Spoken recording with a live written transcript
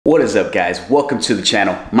What is up, guys? Welcome to the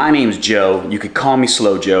channel. My name's Joe. You could call me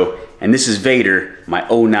Slow Joe, and this is Vader, my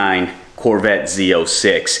 09 Corvette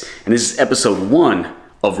Z06. And this is episode 1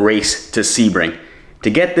 of Race to Sebring. To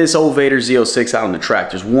get this old Vader Z06 out on the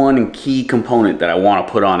track, there's one key component that I want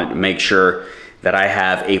to put on it to make sure that I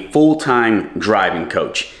have a full-time driving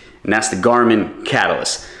coach, and that's the Garmin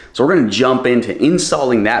Catalyst. So we're going to jump into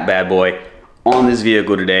installing that bad boy on this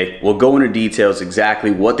vehicle today. We'll go into details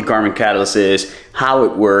exactly what the Garmin Catalyst is, how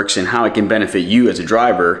it works, and how it can benefit you as a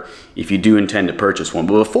driver if you do intend to purchase one.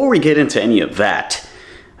 But before we get into any of that,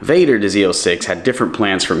 Vader the Z06 had different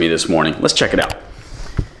plans for me this morning. Let's check it out.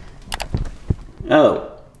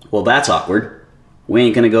 Oh, well, that's awkward. We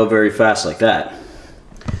ain't gonna go very fast like that.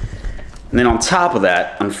 And then on top of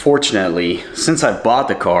that, unfortunately, since I bought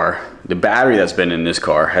the car, the battery that's been in this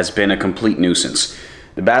car has been a complete nuisance.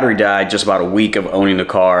 The battery died just about a week of owning the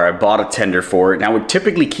car. I bought a tender for it, and I would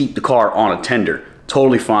typically keep the car on a tender.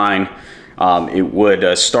 Totally fine. It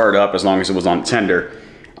would start up as long as it was on a tender.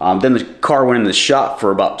 Then the car went in the shop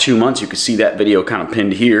for about 2 months. You can see that video kind of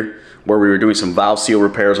pinned here, where we were doing some valve seal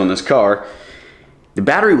repairs on this car. The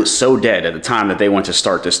battery was so dead at the time that they went to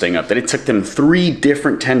start this thing up that it took them 3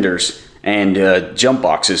 different tenders and jump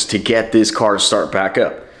boxes to get this car to start back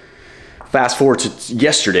up. Fast forward to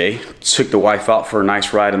yesterday, took the wife out for a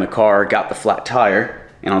nice ride in the car, got the flat tire,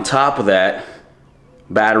 and on top of that,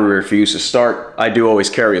 battery refused to start. I do always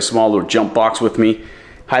carry a small little jump box with me.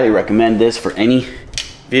 Highly recommend this for any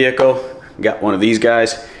vehicle. Got one of these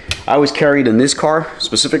guys. I always carry it in this car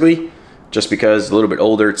specifically, just because it's a little bit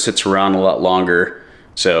older, it sits around a lot longer,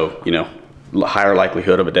 so, you know, higher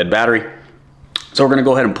likelihood of a dead battery. So we're gonna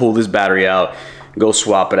go ahead and pull this battery out, go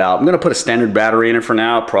swap it out. I'm gonna put a standard battery in it for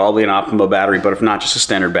now, probably an Optima battery, but if not, just a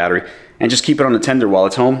standard battery, and just keep it on the tender while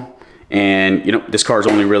it's home. And you know, this car is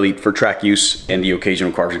only really for track use and the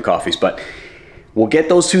occasional carbs and coffees, but we'll get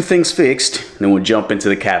those 2 things fixed, and then we'll jump into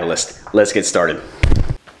the Catalyst. Let's get started.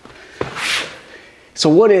 So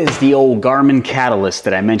what is the old Garmin Catalyst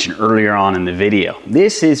that I mentioned earlier on in the video?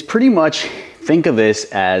 This is pretty much, think of this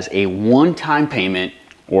as a one-time payment,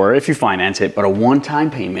 or if you finance it, but a one-time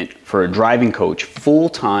payment for a driving coach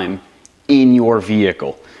full-time in your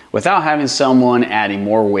vehicle without having someone adding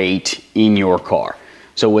more weight in your car.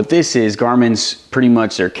 So what this is, Garmin's pretty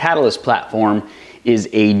much their Catalyst platform is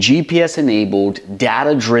a GPS-enabled,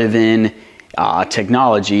 data-driven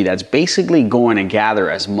technology that's basically going to gather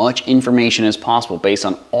as much information as possible based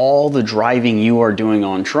on all the driving you are doing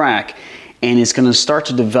on track, and it's going to start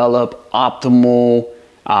to develop optimal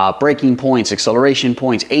braking points, acceleration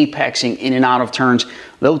points, apexing in and out of turns,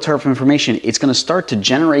 those type of information. It's going to start to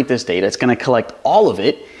generate this data. It's going to collect all of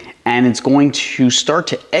it, and it's going to start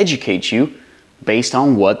to educate you based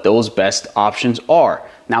on what those best options are.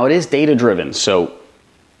 Now, it is data driven, so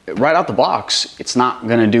right out the box, it's not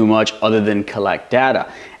going to do much other than collect data.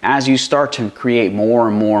 As you start to create more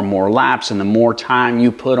and more and more laps, and the more time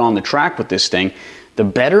you put on the track with this thing, the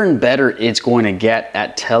better and better it's going to get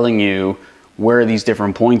at telling you where these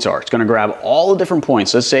different points are. It's going to grab all the different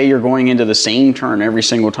points. Let's say you're going into the same turn every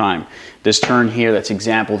single time. This turn here that's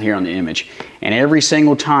exampled here on the image. And every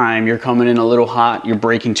single time you're coming in a little hot, you're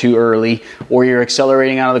braking too early, or you're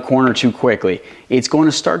accelerating out of the corner too quickly. It's going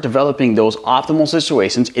to start developing those optimal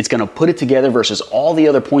situations. It's going to put it together versus all the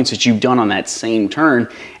other points that you've done on that same turn,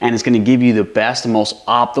 and it's going to give you the best and most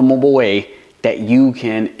optimal way that you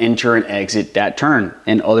can enter and exit that turn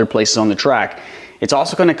and other places on the track. It's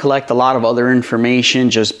also going to collect a lot of other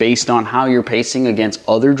information just based on how you're pacing against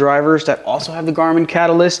other drivers that also have the Garmin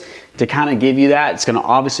Catalyst to kind of give you that. It's going to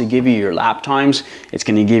obviously give you your lap times. It's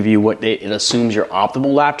going to give you what it assumes your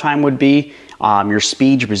optimal lap time would be, your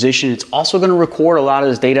speed, your position. It's also going to record a lot of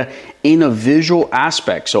this data in a visual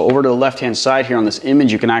aspect. So over to the left-hand side here on this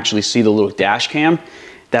image, you can actually see the little dash cam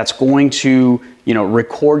that's going to, you know,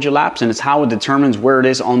 record your laps, and it's how it determines where it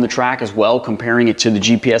is on the track as well, comparing it to the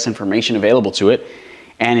GPS information available to it.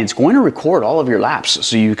 And it's going to record all of your laps,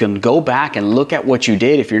 so you can go back and look at what you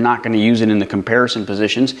did. If you're not going to use it in the comparison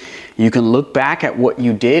positions, you can look back at what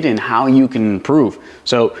you did and how you can improve.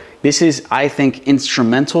 So this is, I think,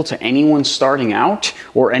 instrumental to anyone starting out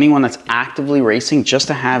or anyone that's actively racing, just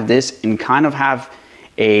to have this and kind of have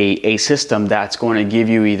a system that's going to give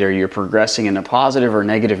you either you're progressing in a positive or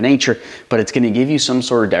negative nature, but it's going to give you some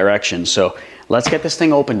sort of direction. So let's get this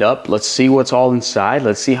thing opened up. Let's see what's all inside.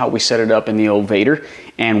 Let's see how we set it up in the old Vader.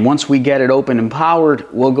 And once we get it open and powered,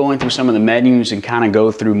 we'll go in through some of the menus and kind of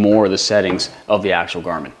go through more of the settings of the actual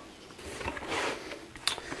Garmin.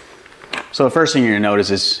 So the first thing you're going to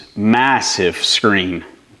notice is massive screen.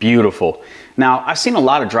 Beautiful. Now, I've seen a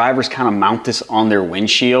lot of drivers kind of mount this on their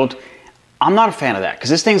windshield. I'm not a fan of that because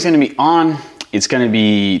this thing's going to be on It's going to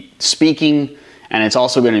be speaking, and it's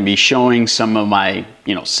also going to be showing some of my,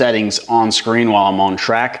 settings on screen while I'm on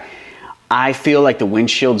track. I feel like the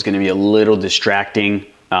windshield is going to be a little distracting,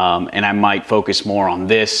 and I might focus more on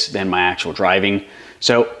this than my actual driving.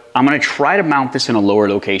 So I'm going to try to mount this in a lower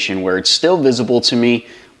location where it's still visible to me,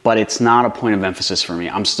 but it's not a point of emphasis for me.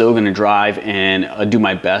 I'm still going to drive and do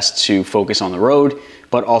my best to focus on the road,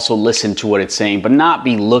 but also listen to what it's saying, but not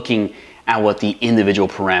be looking at what the individual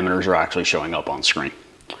parameters are actually showing up on screen.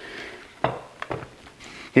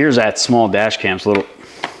 Here's that small dash cam. It's a little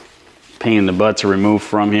pain in the butt to remove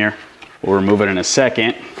from here. We'll remove it in a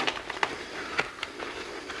second.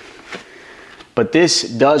 But this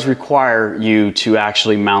does require you to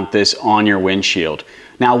actually mount this on your windshield.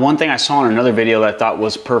 Now, one thing I saw in another video that I thought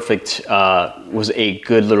was perfect, was a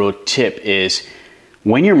good little tip, is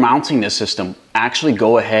when you're mounting this system, actually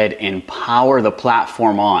go ahead and power the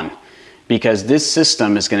platform on, because this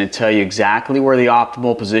system is going to tell you exactly where the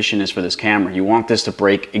optimal position is for this camera. You want this to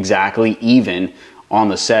break exactly even on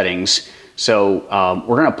the settings. So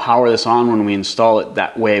we're going to power this on when we install it.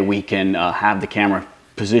 That way we can have the camera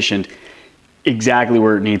positioned exactly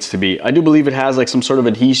where it needs to be. I do believe it has like some sort of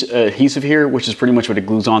adhesive here, which is pretty much what it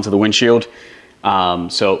glues onto the windshield.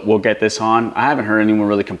 So we'll get this on. I haven't heard anyone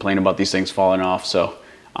really complain about these things falling off, so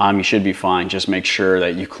you should be fine. Just make sure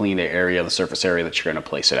that you clean the area, the surface area that you're going to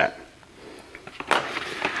place it at.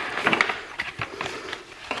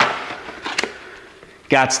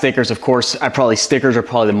 Got stickers, of course. Stickers are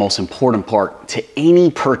probably the most important part to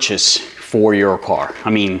any purchase for your car.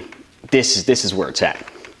 I mean, this is where it's at.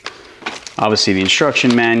 Obviously the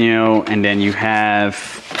instruction manual, and then you have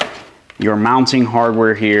your mounting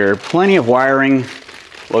hardware here. Plenty of wiring.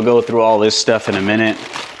 We'll go through all this stuff in a minute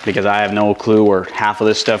because I have no clue where half of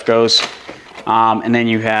this stuff goes. And then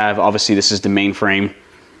you have, obviously this is the mainframe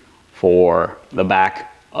for the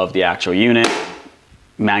back of the actual unit.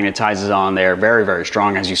 Magnetizes on there, very, very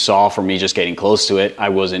strong, as you saw from me just getting close to it. I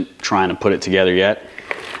wasn't trying to put it together yet.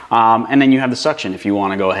 And then you have the suction if you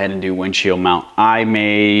want to go ahead and do windshield mount. I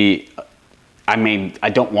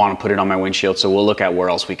don't want to put it on my windshield, so we'll look at where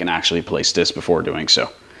else we can actually place this before doing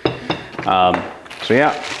so. So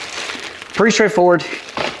yeah, pretty straightforward.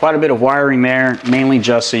 Quite a bit of wiring there, mainly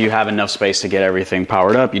just so you have enough space to get everything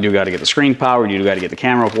powered up. You do got to get the screen powered, you do got to get the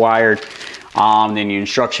camera wired. Then your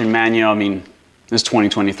instruction manual, I mean, this is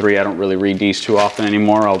 2023, I don't really read these too often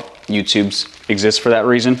anymore. YouTube's exists for that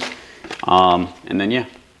reason. And then yeah,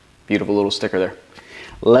 beautiful little sticker there.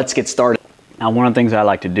 Let's get started. Now, one of the things I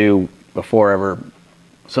like to do before ever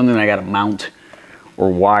something that I got to mount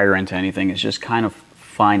or wire into anything is just kind of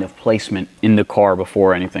find a placement in the car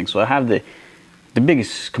before anything. So I have the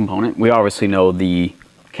biggest component. We obviously know the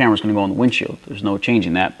camera's going to go on the windshield. There's no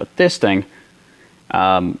changing that. But this thing,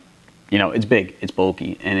 it's big, it's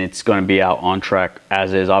bulky, and it's going to be out on track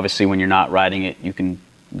as is. Obviously, when you're not riding it, you can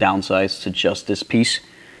downsize to just this piece.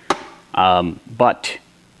 But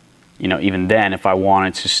even then, if I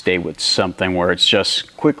wanted to stay with something where it's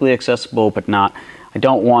just quickly accessible, but not, I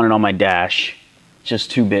don't want it on my dash,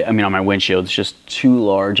 just too big. I mean, on my windshield, it's just too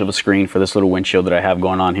large of a screen for this little windshield that I have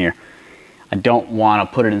going on here. I don't want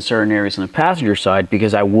to put it in certain areas on the passenger side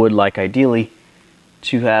because I would like, ideally,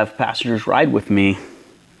 to have passengers ride with me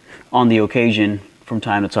on the occasion from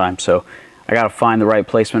time to time. So I got to find the right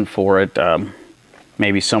placement for it.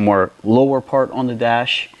 Maybe somewhere lower part on the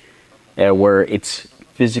dash where it's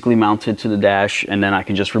physically mounted to the dash, and then I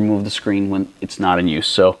can just remove the screen when it's not in use.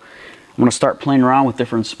 So I'm going to start playing around with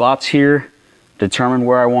different spots here, determine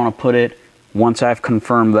where I want to put it. Once I've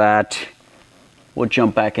confirmed that, we'll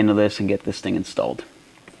jump back into this and get this thing installed.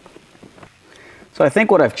 So I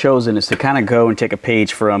think what I've chosen is to kind of go and take a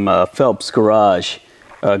page from Phelps Garage,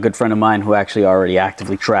 a good friend of mine who actually already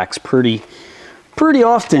actively tracks pretty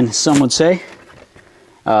often, some would say.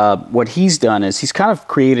 What he's done is he's kind of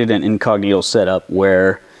created an incognito setup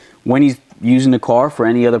where when he's using the car for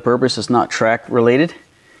any other purpose that's not track related,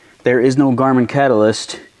 there is no Garmin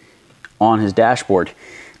Catalyst on his dashboard.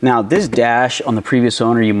 Now, this dash on the previous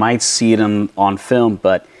owner, you might see it on film,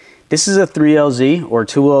 but this is a 3LZ or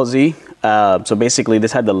 2LZ. So basically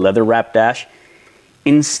this had the leather wrap dash.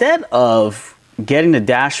 Instead of getting the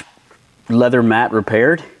dash leather mat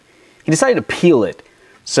repaired, he decided to peel it.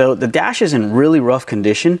 So the dash is in really rough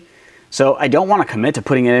condition. So I don't want to commit to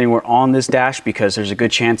putting it anywhere on this dash because there's a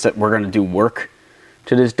good chance that we're going to do work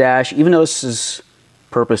to this dash. Even though this is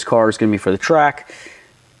purpose car is going to be for the track,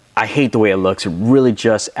 I hate the way it looks. It really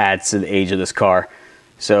just adds to the age of this car.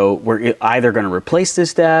 So we're either going to replace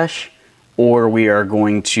this dash or we are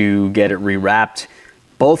going to get it rewrapped.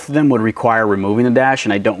 Both of them would require removing the dash,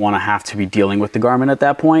 and I don't want to have to be dealing with the Garmin at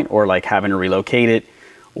that point, or like having to relocate it,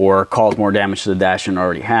 or cause more damage to the dash than it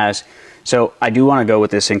already has. So I do want to go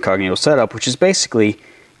with this incognito setup, which is basically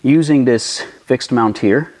using this fixed mount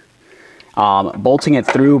here, bolting it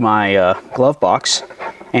through my glove box,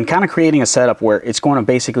 and kind of creating a setup where it's going to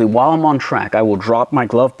basically, while I'm on track, I will drop my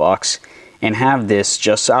glove box and have this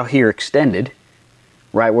just out here extended,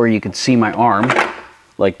 right where you can see my arm,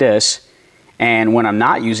 like this. And when I'm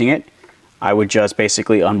not using it, I would just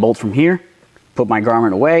basically unbolt from here, put my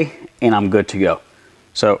Garmin away, and I'm good to go.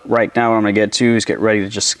 So right now what I'm going to get to is get ready to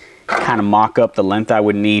just kind of mock up the length I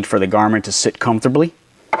would need for the Garmin to sit comfortably,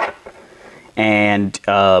 and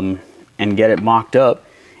get it mocked up.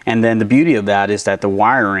 And then the beauty of that is that the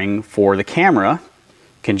wiring for the camera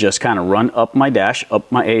can just kind of run up my dash,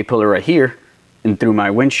 up my A-pillar right here, and through my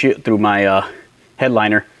windshield, through my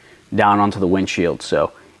headliner, down onto the windshield.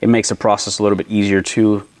 So it makes the process a little bit easier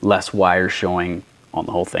too, less wires showing on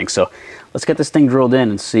the whole thing. So let's get this thing drilled in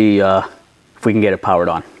and see if we can get it powered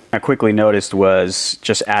on. I quickly noticed was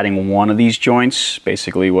just adding one of these joints,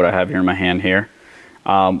 basically what I have here in my hand here.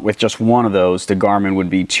 With just one of those, the Garmin would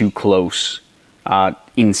be too close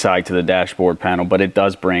inside to the dashboard panel, but it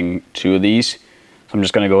does bring two of these. So I'm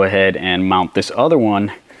just going to go ahead and mount this other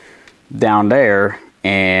one down there,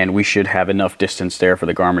 and we should have enough distance there for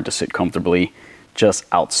the Garmin to sit comfortably just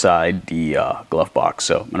outside the glove box.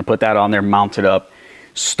 So I'm going to put that on there, mount it up,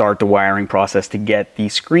 start the wiring process to get the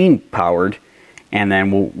screen powered, and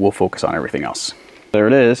then we'll focus on everything else. There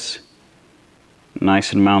it is,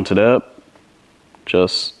 nice and mounted up,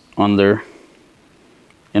 just under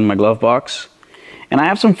in my glove box. And I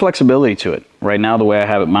have some flexibility to it. Right now, the way I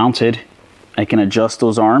have it mounted, I can adjust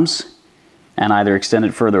those arms and either extend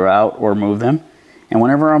it further out or move them. And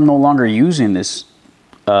whenever I'm no longer using this,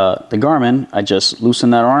 the Garmin, I just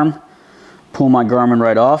loosen that arm, pull my Garmin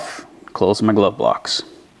right off, close my glove box.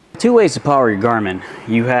 Two ways to power your Garmin.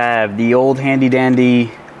 You have the old handy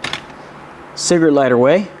dandy cigarette lighter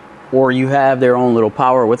way, or you have their own little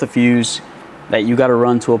power with a fuse that you got to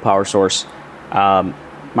run to a power source.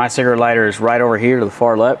 My cigarette lighter is right over here to the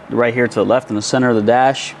far left, right here to the left in the center of the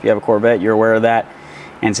dash. If you have a Corvette, you're aware of that.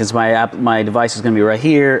 And since my device is going to be right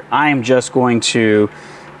here, I am just going to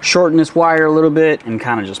shorten this wire a little bit and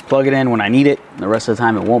kind of just plug it in when I need it. The rest of the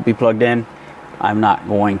time it won't be plugged in. I'm not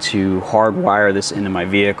going to hardwire this into my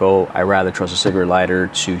vehicle. I rather trust a cigarette lighter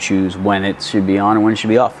to choose when it should be on and when it should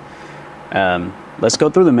be off. Let's go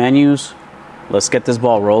through the menus. Let's get this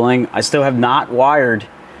ball rolling. I still have not wired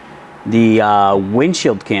the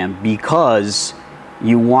windshield cam because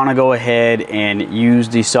you want to go ahead and use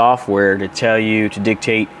the software to tell you to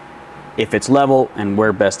dictate if it's level and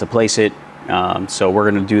where best to place it. So we're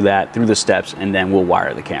going to do that through the steps, and then we'll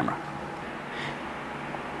wire the camera.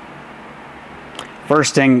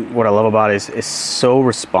 First thing, what I love about it is it's so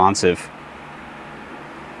responsive.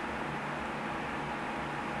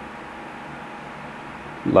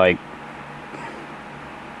 Like,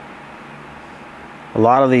 a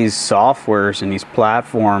lot of these softwares and these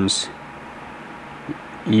platforms,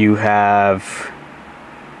 you have,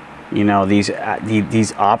 you know, these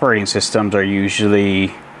operating systems are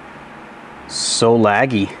usually so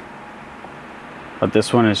laggy, but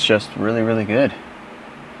this one is just really, really good.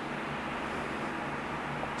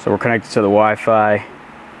 So we're connected to the Wi-Fi.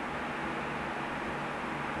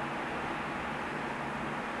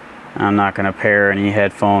 I'm not going to pair any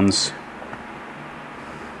headphones.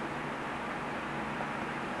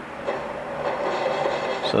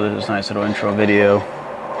 So this is a nice little intro video.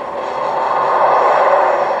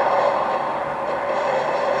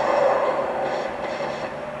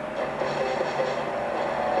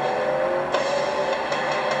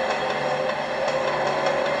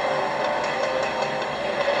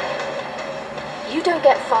 You don't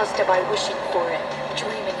get faster by wishing for it,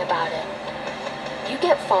 dreaming about it. You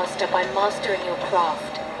get faster by mastering your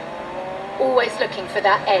craft. Always looking for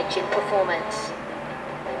that edge in performance.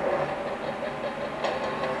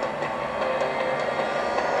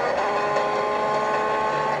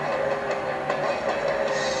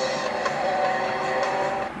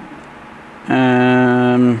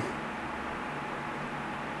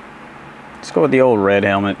 Let's go with the old red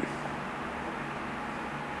helmet.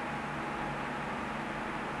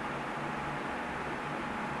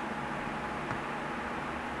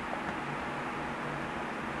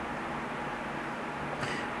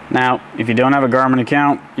 Now, if you don't have a Garmin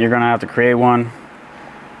account, you're going to have to create one.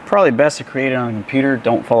 Probably best to create it on a computer.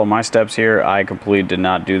 Don't follow my steps here. I completely did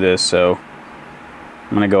not do this, so I'm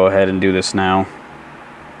going to go ahead and do this now.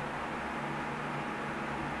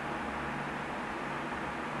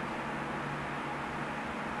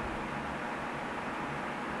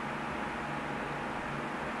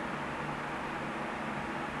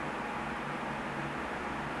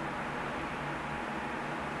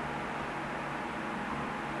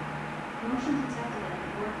 Motion detected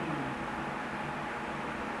and working.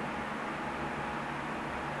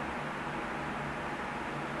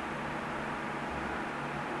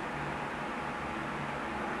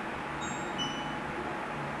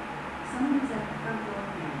 Someone is at the front door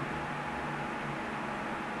now.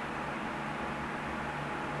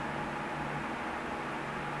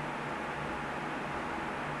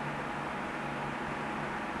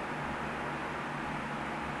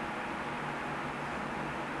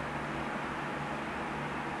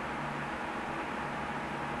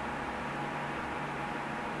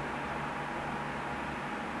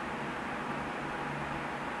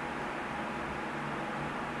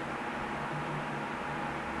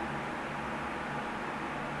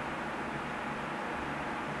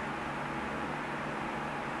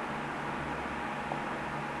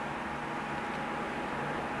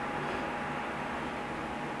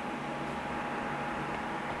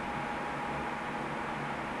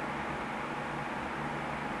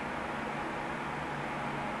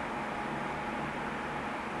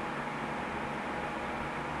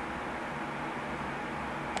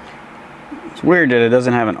 It's weird that it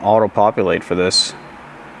doesn't have an auto-populate for this.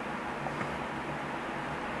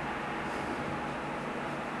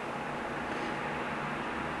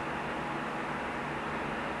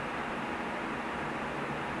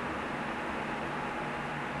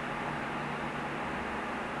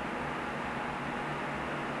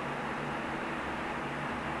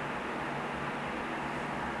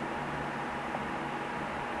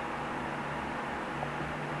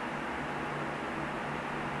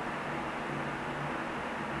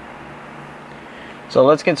 So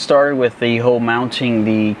let's get started with the whole mounting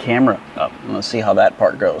the camera up. Let's see how that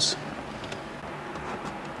part goes.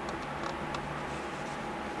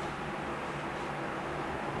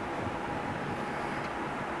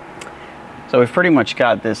 So we've pretty much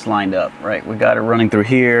got this lined up, right? We got it running through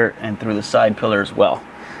here and through the side pillar as well.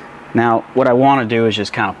 Now, what I want to do is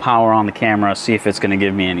just kind of power on the camera, see if it's going to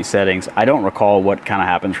give me any settings. I don't recall what kind of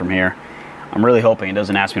happens from here. I'm really hoping it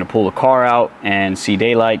doesn't ask me to pull the car out and see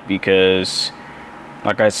daylight because,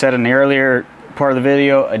 like I said in the earlier part of the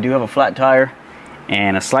video, I do have a flat tire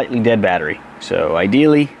and a slightly dead battery. So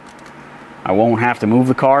ideally, I won't have to move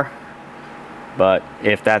the car, but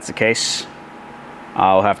if that's the case,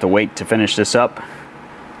 I'll have to wait to finish this up.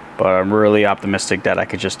 But I'm really optimistic that I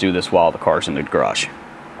could just do this while the car's in the garage.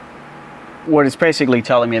 What it's basically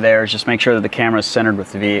telling me there is just make sure that the camera is centered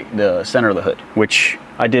with the center of the hood, which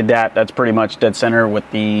I did that. That's pretty much dead center with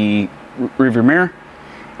the rearview mirror.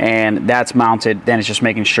 And that's mounted. Then it's just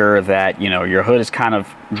making sure that, you know, your hood is kind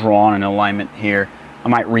of drawn in alignment here. I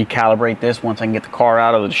might recalibrate this once I can get the car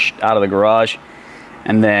out of the garage.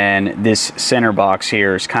 And then this center box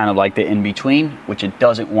here is kind of like the in-between, which it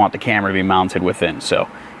doesn't want the camera to be mounted within. So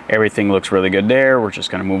everything looks really good there. We're just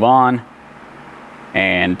going to move on.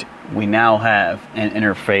 And we now have an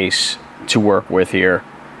interface to work with here.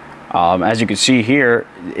 As you can see here,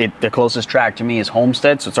 the closest track to me is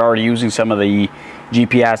Homestead, so it's already using some of the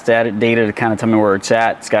GPS data to kind of tell me where it's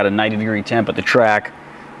at. It's got a 90-degree temp at the track,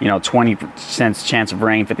 you know, 20% chance of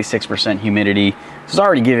rain, 56% humidity. So it's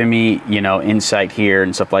already giving me, you know, insight here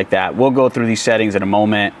and stuff like that. We'll go through these settings in a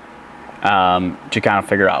moment to kind of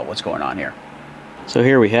figure out what's going on here. So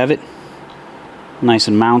here we have it, nice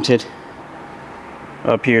and mounted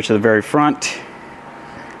up here to the very front.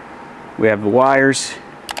 We have the wires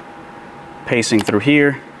pacing through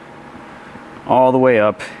here all the way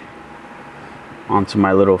up onto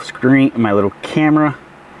my little screen, my little camera,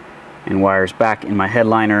 and wires back in my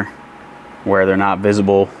headliner where they're not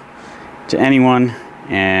visible to anyone.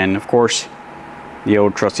 And of course, the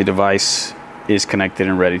old trusty device is connected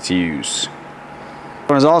and ready to use.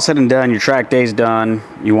 When it's all said and done, your track day's done,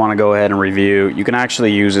 you want to go ahead and review. You can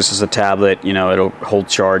actually use this as a tablet, you know, it'll hold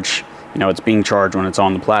charge. You know, it's being charged when it's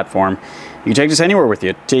on the platform. You can take this anywhere with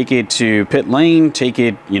you. Take it to pit lane, take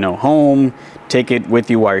it, you know, home, take it with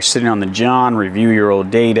you while you're sitting on the john, review your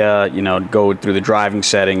old data, you know, go through the driving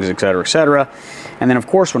settings, etc., etc. And then, of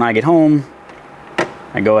course, when I get home,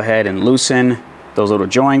 I go ahead and loosen those little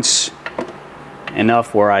joints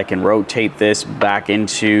enough where I can rotate this back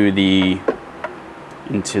into the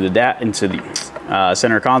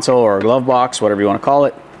center console or glove box, whatever you want to call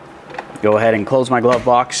it. Go ahead and close my glove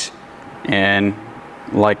box, and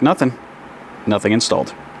like nothing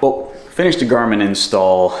installed. Well, finished the Garmin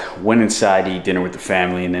install, went inside to eat dinner with the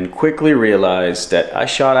family, and then quickly realized that I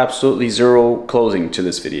shot absolutely zero closing to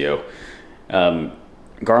this video.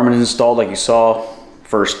 Garmin is installed, like you saw,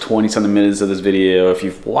 first 20-something minutes of this video. If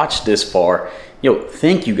you've watched this far, yo,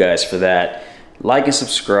 thank you guys for that. Like and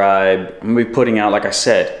subscribe. I'm gonna be putting out, like I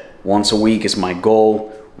said, once a week is my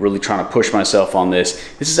goal. really trying to push myself on this.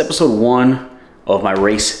 This is episode 1 of my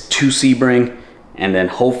race to Sebring, and then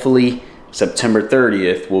hopefully September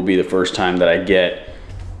 30th will be the first time that I get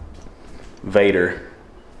Vader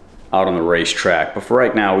out on the racetrack. But for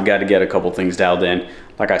right now, we got to get a couple things dialed in.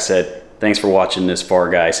 Like I said, thanks for watching this far,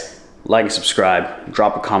 guys. Like and subscribe.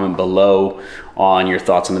 Drop a comment below on your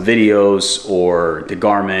thoughts on the videos or the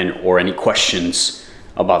Garmin or any questions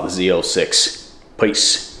about the Z06.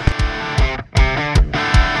 Peace.